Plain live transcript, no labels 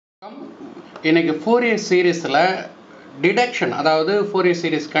இன்னைக்கு Fourier சீரிஸ்ல deduction அதாவது Fourier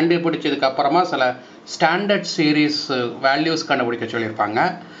series கண்டுபிடிச்சதுக்கு அப்புறமா சில ஸ்டாண்டர்ட் சீரிஸ் வேல்யூஸ் கண்டுபிடிக்க சொல்லியிருப்பாங்க.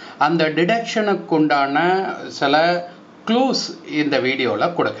 அந்த டிடக்ஷனுக்கு உண்டான சில க்ளூஸ் இந்த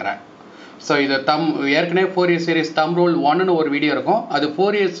வீடியோவில் கொடுக்குறேன். ஸோ இது ஏற்கனவே Fourier சீரிஸ் தம் ரூல் 1ன்னு ஒரு வீடியோ இருக்கும். அது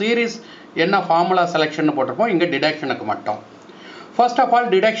Fourier சீரிஸ் என்ன ஃபார்முலா செலெக்ஷன் போட்டிருப்போம், இங்கே டிடக்ஷனுக்கு மட்டும். ஃபர்ஸ்ட் ஆஃப் ஆல்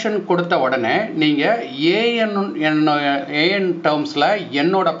டிடக்ஷன் கொடுத்த உடனே நீங்கள் ஏஎன் டேர்ம்ஸில்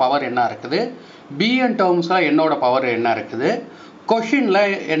என்னோட பவர் என்ன இருக்குது, பிஎன் டேர்ம்ஸில் என்னோட பவர் என்ன இருக்குது, கொஷினில்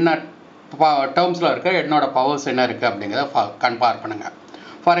என்ன டேர்ம்ஸில் இருக்க என்னோட பவர்ஸ் என்ன இருக்குது அப்படிங்கிறத கம்பேர் பண்ணுங்கள்.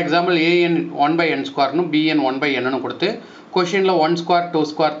 For example AN 1/n² PN 1/n கொடுத்து கொஷினில் 1²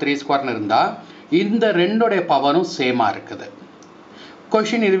 2² 3² இருந்தால் இந்த ரெண்டோடைய பவரும் சேமாக இருக்குது.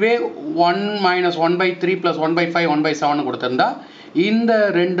 கொஷின் இதுவே 1 - 1/3 + 1/5 1/7 கொடுத்துருந்தா இந்த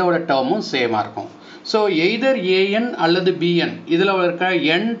ரெண்டோட டேர்மும் சேமாக இருக்கும். ஸோ எய்தர் ஏஎன் அல்லது பிஎன் இதில் இருக்க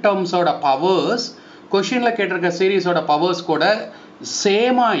என் டேர்ம்ஸோட பவர்ஸ் கொஷினில் கேட்டிருக்க சீரீஸோட பவர்ஸ் கூட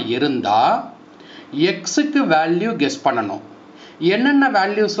சேமாக இருந்தால் எக்ஸுக்கு வேல்யூ கெஸ் பண்ணணும். என்னென்ன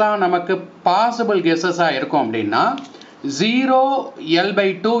வேல்யூஸ்லாம் நமக்கு பாசிபிள் கெஸஸாக இருக்கும் அப்படின்னா 0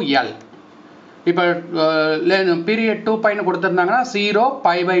 L/2 L. இப்போ பீரியட் 2πன்னு கொடுத்துருந்தாங்கன்னா 0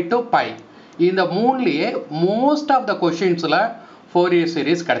 π/2 π. இந்த மூணுலேயே most of the கொஷின்ஸில் Fourier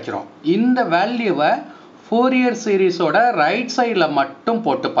series கிடச்சிரும். இந்த வேல்யூவை Fourier சீரீஸோட ரைட் சைடில் மட்டும்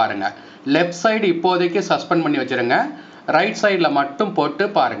போட்டு பாருங்கள். லெஃப்ட் சைடு இப்போதைக்கு சஸ்பெண்ட் பண்ணி வச்சுருங்க. ரைட் சைடில் மட்டும் போட்டு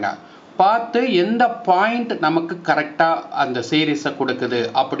பாருங்கள். பார்த்து எந்த பாயிண்ட் நமக்கு கரெக்டாக அந்த சீரீஸை கொடுக்குது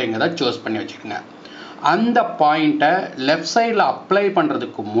அப்படிங்கிறத சூஸ் பண்ணி வச்சுக்கோங்க. அந்த பாயிண்ட்டை லெஃப்ட் சைடில் அப்ளை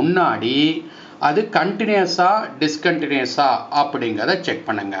பண்ணுறதுக்கு முன்னாடி அது கண்டினியூஸாக டிஸ்கண்டினியூஸாக அப்படிங்கிறத செக்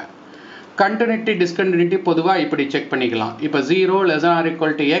பண்ணுங்கள். கண்டினியூட்டி டிஸ்கண்டினியூட்டி பொதுவாக இப்படி செக் பண்ணிக்கலாம். இப்போ 0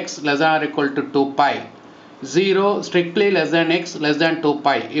 ≤ x ≤ 2π, 0 strictly x < 2π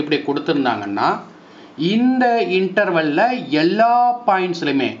இப்படி கொடுத்துருந்தாங்கன்னா இந்த இன்டர்வலில் எல்லா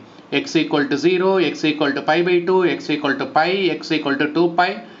பாயிண்ட்ஸ்லையுமே x = 0, x = π/2, x = π, x = 2π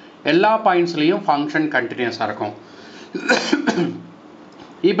எல்லா பாயிண்ட்ஸ்லையும் ஃபங்க்ஷன் கண்டினியூஸாக இருக்கும்.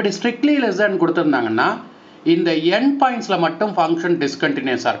 இப்படி ஸ்ட்ரிக்ட்லி < கொடுத்துருந்தாங்கன்னா இந்த n பாயிண்ட்ஸில் மட்டும் ஃபங்க்ஷன்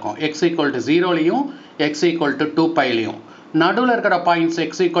டிஸ்கண்டினியூஸாக இருக்கும். x = 0லையும் x = 2πலையும். நடுவில் இருக்கிற பாயிண்ட்ஸ்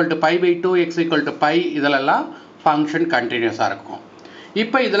x = π/2, x = π இதிலெல்லாம் ஃபங்க்ஷன் கண்டினியூஸாக இருக்கும்.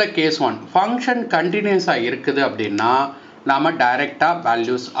 இப்போ இதில் கேஸ் 1 ஃபங்க்ஷன் கண்டினியூஸாக இருக்குது அப்படின்னா நாம் டைரெக்டாக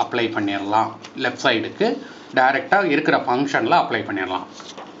வேல்யூஸ் அப்ளை பண்ணிடலாம். லெஃப்ட் சைடுக்கு டைரெக்டாக இருக்கிற ஃபங்க்ஷனில் அப்ளை பண்ணிடலாம்.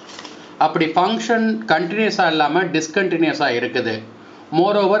 அப்படி ஃபங்க்ஷன் கண்டினியூஸாக இல்லாமல் டிஸ்கண்டினியூஸாக இருக்குது,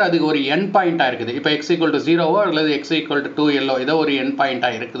 மோரோவர் அதுக்கு ஒரு என் பாயிண்ட்டாக இருக்குது. இப்போ x = 0 அல்லது x = 2l ஏதோ ஒரு என்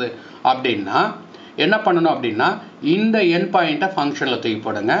பாயிண்ட்டாக இருக்குது அப்படின்னா என்ன பண்ணணும் அப்படின்னா இந்த என் பாயிண்ட்டை ஃபங்க்ஷனில் தூக்கி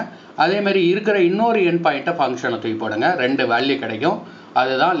போடுங்க. அதேமாதிரி இருக்கிற இன்னொரு என் பாயிண்ட்டை ஃபங்க்ஷனில் தூக்கி போடுங்க. ரெண்டு வேல்யூ கிடைக்கும்.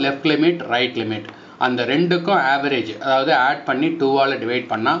 அதுதான் லெஃப்ட் லிமிட், ரைட் லிமிட். அந்த ரெண்டுக்கும் ஆவரேஜ், அதாவது ஆட் பண்ணி 2ஆல் டிவைட்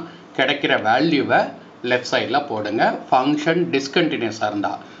பண்ணால் கிடைக்கிற வேல்யூவை லெஃப்ட் சைடில் போடுங்க. ஃபங்க்ஷன் டிஸ்கண்டினியூஸாக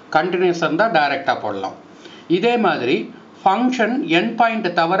இருந்தால், கண்டினியூஸாக இருந்தால் டைரெக்டாக போடலாம். இதே மாதிரி ஃபங்க்ஷன் என் பாயிண்ட்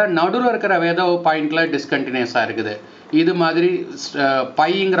தவிர நடுவில் இருக்கிற ஏதோ பாயிண்டில் டிஸ்கண்டினியூஸாக இருக்குது, இது மாதிரி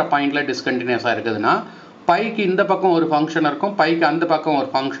பைங்கிற பாயிண்டில் டிஸ்கண்டினியூஸாக இருக்குதுன்னா பைக்கு இந்த பக்கம் ஒரு ஃபங்க்ஷன் இருக்கும், பைக்கு அந்த பக்கம் ஒரு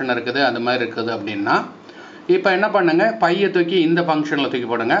ஃபங்க்ஷன் இருக்குது, அந்த மாதிரி இருக்குது அப்படின்னா இப்போ என்ன பண்ணுங்க, பையை தூக்கி இந்த ஃபங்க்ஷனில் தூக்கி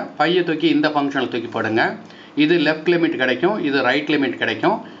போடுங்க, பையை தூக்கி இந்த ஃபங்க்ஷனில் தூக்கி போடுங்க. இது லெஃப்ட் லிமிட் கிடைக்கும், இது ரைட் லிமிட்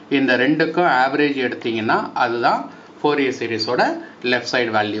கிடைக்கும். இந்த ரெண்டுக்கும் ஆவரேஜ் எடுத்தீங்கன்னா அதுதான் Fourier சீரீஸோட லெஃப்ட்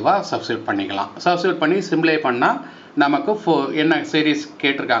சைடு வேல்யூவாக சப்ஸ்டியூட் பண்ணிக்கலாம். சப்ஸ்டியூட் பண்ணி சிம்ப்ளை பண்ணால் நமக்கு என்ன சீரீஸ்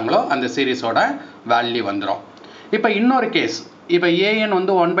கேட்டிருக்காங்களோ அந்த சீரீஸோட வேல்யூ வந்துடும். இப்போ இன்னொரு கேஸ், இப்போ ஏஎன்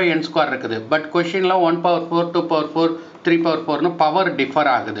 1/n² இருக்குது, பட் கொஷினில் 1/4 2/4 3/4ன்னு பவர்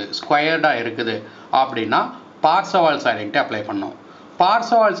டிஃபர் ஆகுது, ஸ்கொயர்டாக இருக்குது அப்படின்னா பார்சவால்ஸ் ஐடென்டிட்டி அப்ளை பண்ணோம்.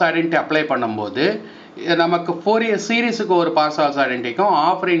 பார்சவால்ஸ் ஐடென்டிட்டி அப்ளை பண்ணும்போது நமக்கு Fourier சீரீஸுக்கு ஒரு பார்சவால்ஸ் ஐடென்டிட்டிக்கும்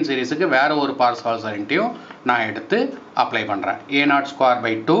ஆஃப்ரைன் சீரீஸுக்கு வேறு ஒரு பார்சவால்ஸ் ஐடென்டிட்டியும் நான் எடுத்து அப்ளை பண்ணுறேன்.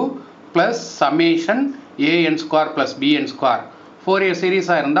 a02/2 + summation an² + bn². Fourier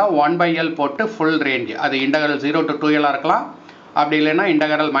சீரீஸாக இருந்தால் 1/l போட்டு ஃபுல் ரேஞ்ச், அது இன்டகரல் 0 to 2l இருக்கலாம், அப்படி இல்லைன்னா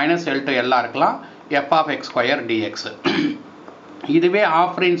இன்டகரல் -l to l இருக்கலாம், f(x²) dx. இதுவே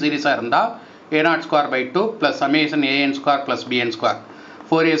ஆஃப்ரைன் சீரீஸாக இருந்தால் a02/2 + summation an² + bn².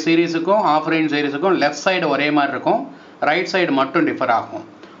 Fourier சீரீஸுக்கும் ஆஃப்ரைன் சீரீஸுக்கும் left side ஒரே மாதிரி இருக்கும், ரைட் சைடு மட்டும் டிஃபர் ஆகும்.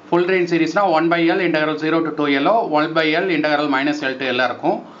 Full range சீரீஸ்னால் 1/l integral 0 to 2l, 1/l integral -l to l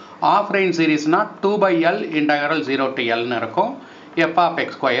இருக்கும். ஆஃப்ரைன் சீரீஸ்னால் 2/l இன்டகரல் 0 to lன்னு இருக்கும்,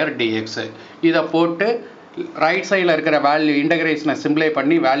 f(x²) dx. இதை போட்டு ரைட் சைடில் இருக்கிற வேல்யூ இன்டகிரேஷனை சிம்ப்ளை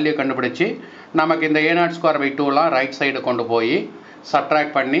பண்ணி வேல்யூ கண்டுபிடிச்சி நமக்கு இந்த a02/2லாம் ரைட் சைடு கொண்டு போய்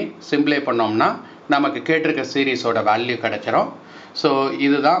சப்ட்ராக்ட் பண்ணி சிம்ப்ளை பண்ணோம்னா நமக்கு கேட்டிருக்க சீரீஸோட வேல்யூ கிடைச்சிரும். ஸோ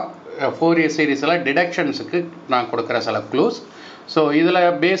இதுதான் ஃபோரியர் சீரீஸில் டிடக்ஷன்ஸுக்கு நான் கொடுக்குற சில க்ளூஸ். ஸோ இதில்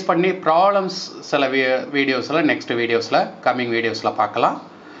பேஸ் பண்ணி ப்ராப்ளம்ஸ் சில வீடியோஸில் நெக்ஸ்ட் வீடியோஸில் கம்மிங் வீடியோஸில் பார்க்கலாம்.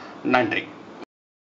 நன்றி.